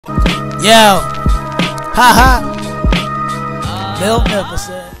Yo, haha,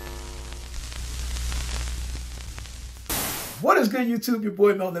 Magnificent. What is good, YouTube? Your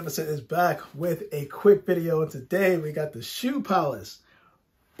boy Magnificent is back with a quick video, and today we got the Shoe Palace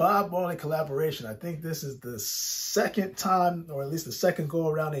Bob Marley collaboration. I think this is the second time, or at least the second go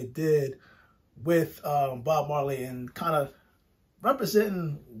around they did with Bob Marley, and kind of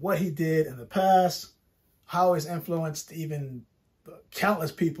representing what he did in the past, how he's influenced even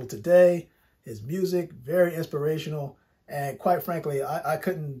countless people today. His music, very inspirational, and quite frankly, I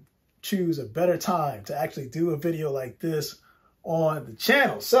couldn't choose a better time to actually do a video like this on the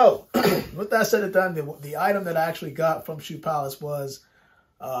channel. So with that said and done, the item that I actually got from Shoe Palace was,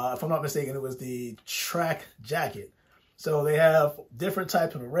 if I'm not mistaken, it was the track jacket. So they have different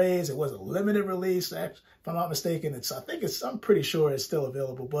types of arrays. It was a limited release. If I'm not mistaken, I'm pretty sure it's still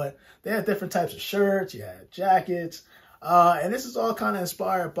available, but they had different types of shirts. You had jackets. And this is all kind of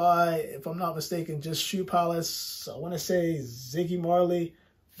inspired by, if I'm not mistaken, just Shoe Palace. I want to say Ziggy Marley,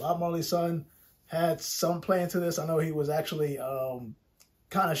 Bob Marley's son, had some play into this. I know he was actually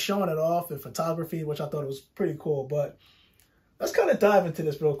kind of showing it off in photography, which I thought was pretty cool. But let's kind of dive into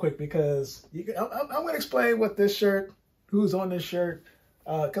this real quick, because I'm going to explain what this shirt, who's on this shirt,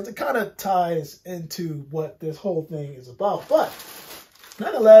 because it kind of ties into what this whole thing is about. But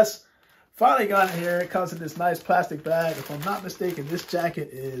nonetheless, finally got in here. It comes in this nice plastic bag. If I'm not mistaken, this jacket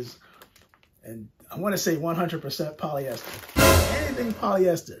is, and I want to say 100% polyester. Anything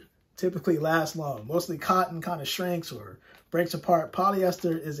polyester typically lasts long. Mostly cotton kind of shrinks or breaks apart.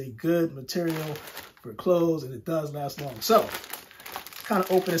 Polyester is a good material for clothes, and it does last long. So kind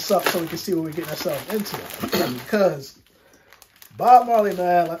of open this up so we can see what we're getting ourselves into. Because Bob Marley,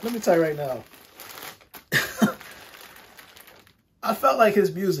 man, let me tell you right now, I felt like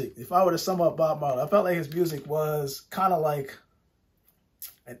his music, if I were to sum up Bob Marley, I felt like his music was kind of like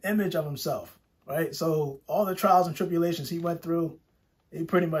an image of himself, right? So all the trials and tribulations he went through, he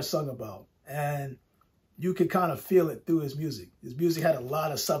pretty much sung about. And you could kind of feel it through his music. His music had a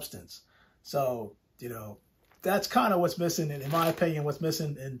lot of substance. So, you know, that's kind of what's missing, in my opinion, what's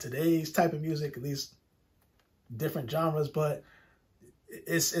missing in today's type of music, at least different genres. But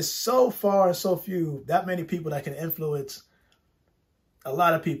it's so far and so few, that many people that can influence a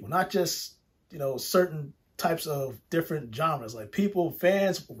lot of people, not just, you know, certain types of different genres, like people,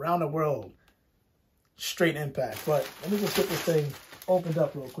 fans around the world, straight impact. But let me just get this thing opened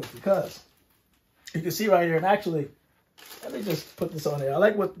up real quick, because you can see right here, and actually, let me just put this on there. I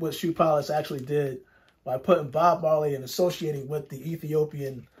like what Shoe Palace actually did by putting Bob Marley and associating with the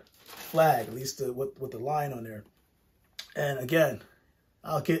Ethiopian flag, at least with the lion on there. And again,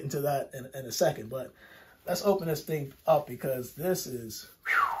 I'll get into that in a second, but let's open this thing up, because this is,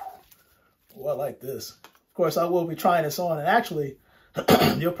 whew, I like this. Of course, I will be trying this on, and actually,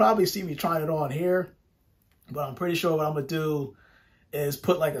 you'll probably see me trying it on here, but I'm pretty sure what I'm going to do is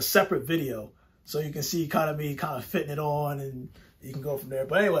put like a separate video so you can see kind of me kind of fitting it on, and you can go from there.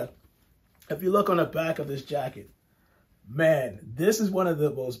 But anyway, if you look on the back of this jacket, man, this is one of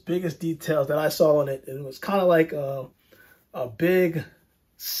the most biggest details that I saw on it, and it was kind of like a big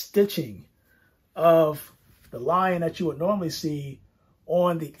stitching of the lion that you would normally see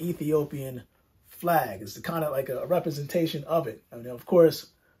on the Ethiopian flag. It's kind of like a representation of it. I mean, of course,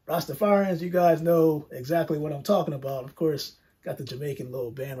 Rastafarians, you guys know exactly what I'm talking about. Of course, got the Jamaican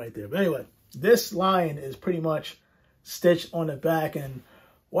little band right there. But anyway, this lion is pretty much stitched on the back. And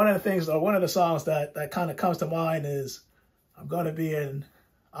one of the things, or one of the songs that kind of comes to mind is, I'm going to be an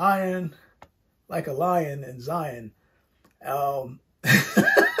iron like a lion in Zion.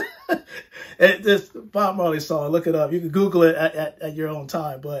 This Bob Marley song, look it up. You can Google it at your own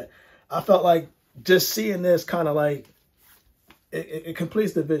time. But I felt like just seeing this kind of like, it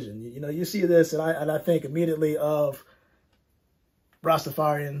completes the vision. You know, you see this, and I think immediately of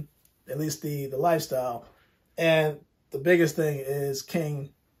Rastafarian, at least the lifestyle. And the biggest thing is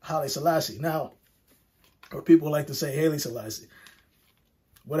King Haile Selassie. Now, or people like to say Haile Selassie.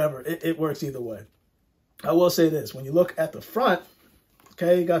 Whatever, it works either way. I will say this, when you look at the front,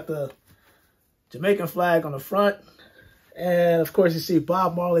 okay, you got the Jamaican flag on the front, and of course you see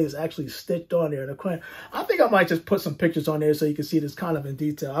Bob Marley is actually stitched on there in the corner. I think I might just put some pictures on there so you can see this kind of in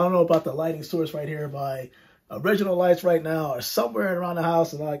detail. I don't know about the lighting source right here. My original lights right now are somewhere around the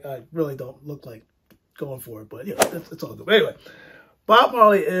house, and I really don't look like going for it, but you know, it's all good. But anyway, Bob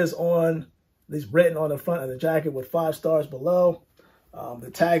Marley is on, at least written on the front of the jacket with 5 stars below. The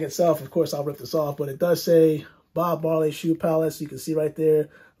tag itself, of course, I'll rip this off, but it does say Bob Marley Shoe Palace. You can see right there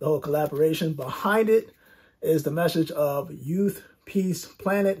the whole collaboration. Behind it is the message of youth, peace,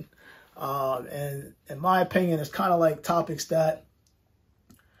 planet. And in my opinion, it's kind of like topics that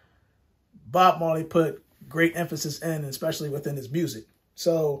Bob Marley put great emphasis in, especially within his music.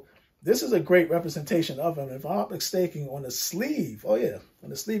 So this is a great representation of him. If I'm not mistaken, on the sleeve, oh yeah, on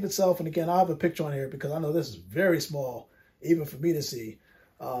the sleeve itself, and again, I have a picture on here because I know this is very small, even for me to see.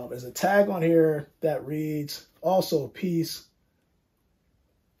 There's a tag on here that reads, also peace,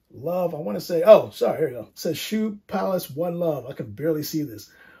 love. I want to say, oh, sorry, here we go. It says Shoe Palace, One Love. I can barely see this.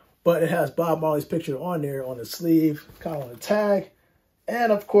 But it has Bob Marley's picture on there on the sleeve, kind of on the tag.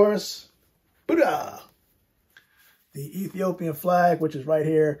 And of course, Buddha, the Ethiopian flag, which is right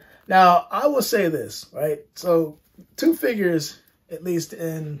here. Now, I will say this, right? So two figures, at least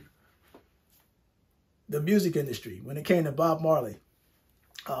in the music industry, when it came to Bob Marley.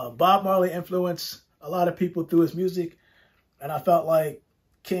 Bob Marley influenced a lot of people through his music. And I felt like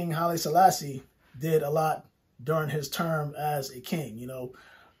King Haile Selassie did a lot during his term as a king. You know,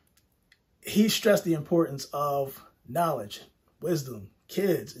 he stressed the importance of knowledge, wisdom,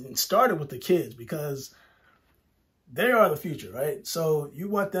 kids, and started with the kids because they are the future, right? So you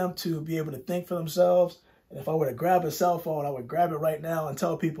want them to be able to think for themselves. And if I were to grab a cell phone, I would grab it right now and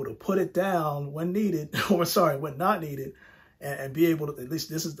tell people to put it down when needed, or sorry, when not needed, and be able to, at least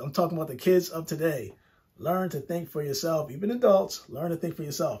this is, I'm talking about the kids of today. Learn to think for yourself. Even adults, learn to think for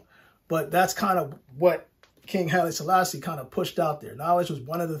yourself. But that's kind of what King Haile Selassie kind of pushed out there. Knowledge was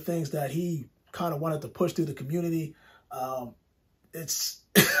one of the things that he kind of wanted to push through the community. It's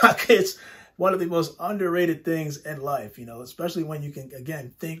it's one of the most underrated things in life, you know, especially when you can,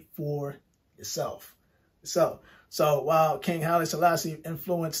 again, think for yourself. So while King Haile Selassie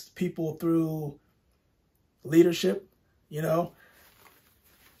influenced people through leadership, you know,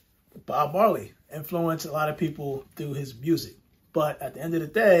 Bob Marley influenced a lot of people through his music. But at the end of the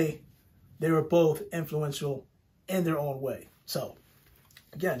day, they were both influential in their own way. So,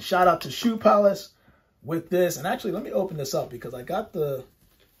 again, shout out to Shoe Palace with this. And actually, let me open this up because I got the...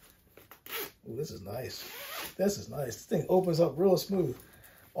 Ooh, this is nice. This is nice. This thing opens up real smooth.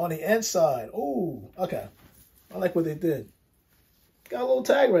 On the inside. Ooh, okay. I like what they did. Got a little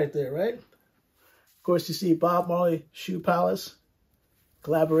tag right there, right? Of course, you see Bob Marley, Shoe Palace.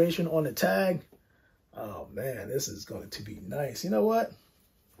 Collaboration on the tag. Oh, man, this is going to be nice. You know what?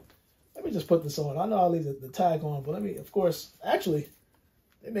 Let me just put this on. I know I'll leave the tag on, but let me, of course, actually,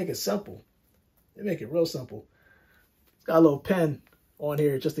 they make it simple. They make it real simple. It's got a little pen on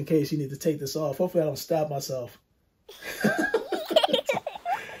here just in case you need to take this off. Hopefully I don't stab myself.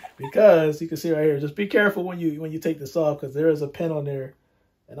 Because you can see right here, just be careful when you take this off because there is a pen on there.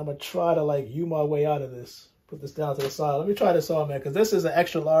 And I'm going to try to like U my way out of this. Put this down to the side. Let me try this on, man, because this is an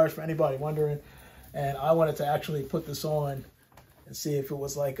extra large for anybody wondering. And I wanted to actually put this on and see if it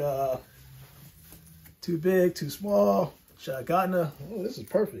was like too big, too small. Should I have gotten a... Oh, this is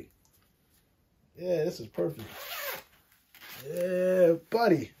perfect. Yeah, this is perfect. Yeah,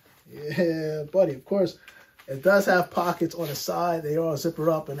 buddy. Yeah, buddy. Of course, it does have pockets on the side. They all zipper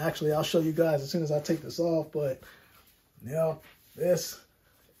up. And actually, I'll show you guys as soon as I take this off. But, you know, this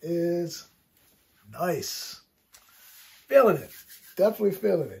is nice. Feeling it. Definitely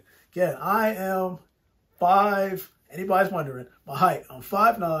feeling it. Again, I am 5. Anybody's wondering, my height. I'm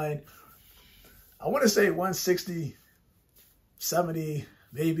 5'9". I want to say 160, 70,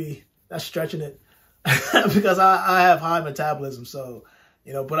 maybe. That's stretching it. Because I have high metabolism. So,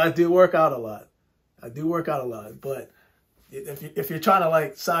 you know, but I do work out a lot. I do work out a lot. But if you're trying to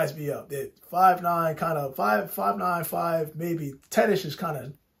like size me up, 5'9", kind of 5'9", 5, maybe 10-ish is kind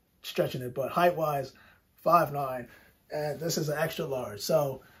of stretching it. But height-wise, 5'9". And this is an extra large.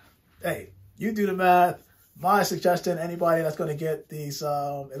 So, hey, you do the math. My suggestion, anybody that's going to get these,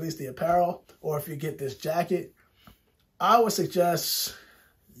 at least the apparel, or if you get this jacket, I would suggest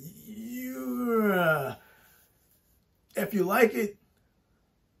you, if you like it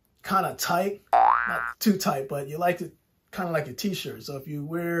kind of tight, not too tight, but you like it kind of like a t-shirt. So if you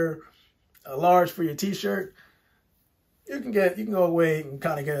wear a large for your t-shirt, you can go away and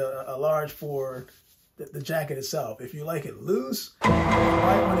kind of get a large for the jacket itself. If you like it loose, you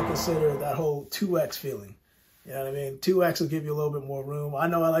might want to consider that whole 2X feeling. You know what I mean? 2X will give you a little bit more room. I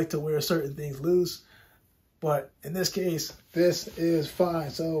know I like to wear certain things loose, but in this case, this is fine.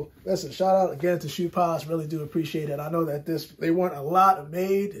 So listen, shout out again to Shoe Palace. Really do appreciate it. I know that they weren't a lot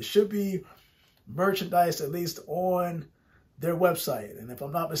made. It should be merchandise at least on their website. And if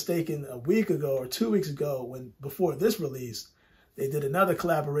I'm not mistaken, a week ago or 2 weeks ago, before this released, they did another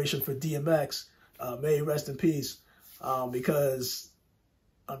collaboration for DMX. May he rest in peace, because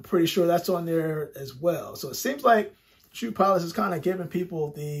I'm pretty sure that's on there as well. So it seems like Shoe Palace is kind of giving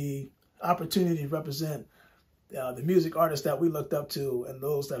people the opportunity to represent the music artists that we looked up to and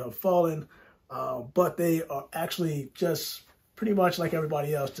those that have fallen. But they are actually just pretty much like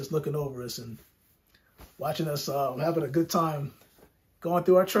everybody else, just looking over us and watching us having a good time going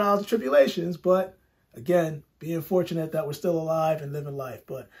through our trials and tribulations. But again, being fortunate that we're still alive and living life.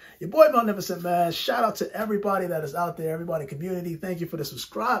 But your boy Magnificent, man. Shout out to everybody that is out there, everybody in the community. Thank you for the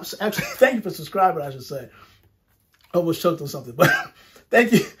subscribes. Actually, thank you for subscribing, I should say. I almost choked on something, but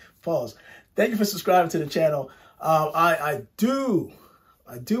thank you. Pause. Thank you for subscribing to the channel. I do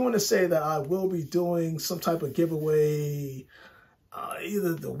want to say that I will be doing some type of giveaway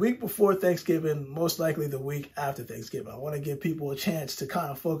either the week before Thanksgiving, most likely the week after Thanksgiving. I want to give people a chance to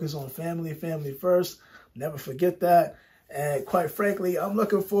kind of focus on family first. Never forget that. And quite frankly, I'm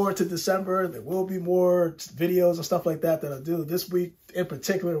looking forward to December. There will be more videos and stuff like that I'll do. This week in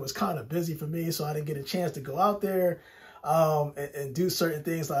particular was kind of busy for me, so I didn't get a chance to go out there and do certain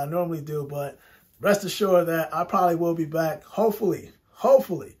things that I normally do. But rest assured that I probably will be back, hopefully,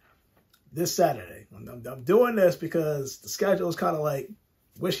 this Saturday. I'm doing this because the schedule is kind of like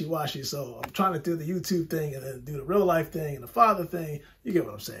wishy-washy, so I'm trying to do the YouTube thing and then do the real life thing and the father thing. You get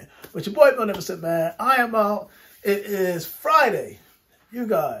what I'm saying. But your boy Magnificent, man, I am out. It is Friday. You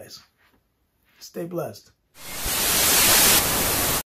guys, stay blessed.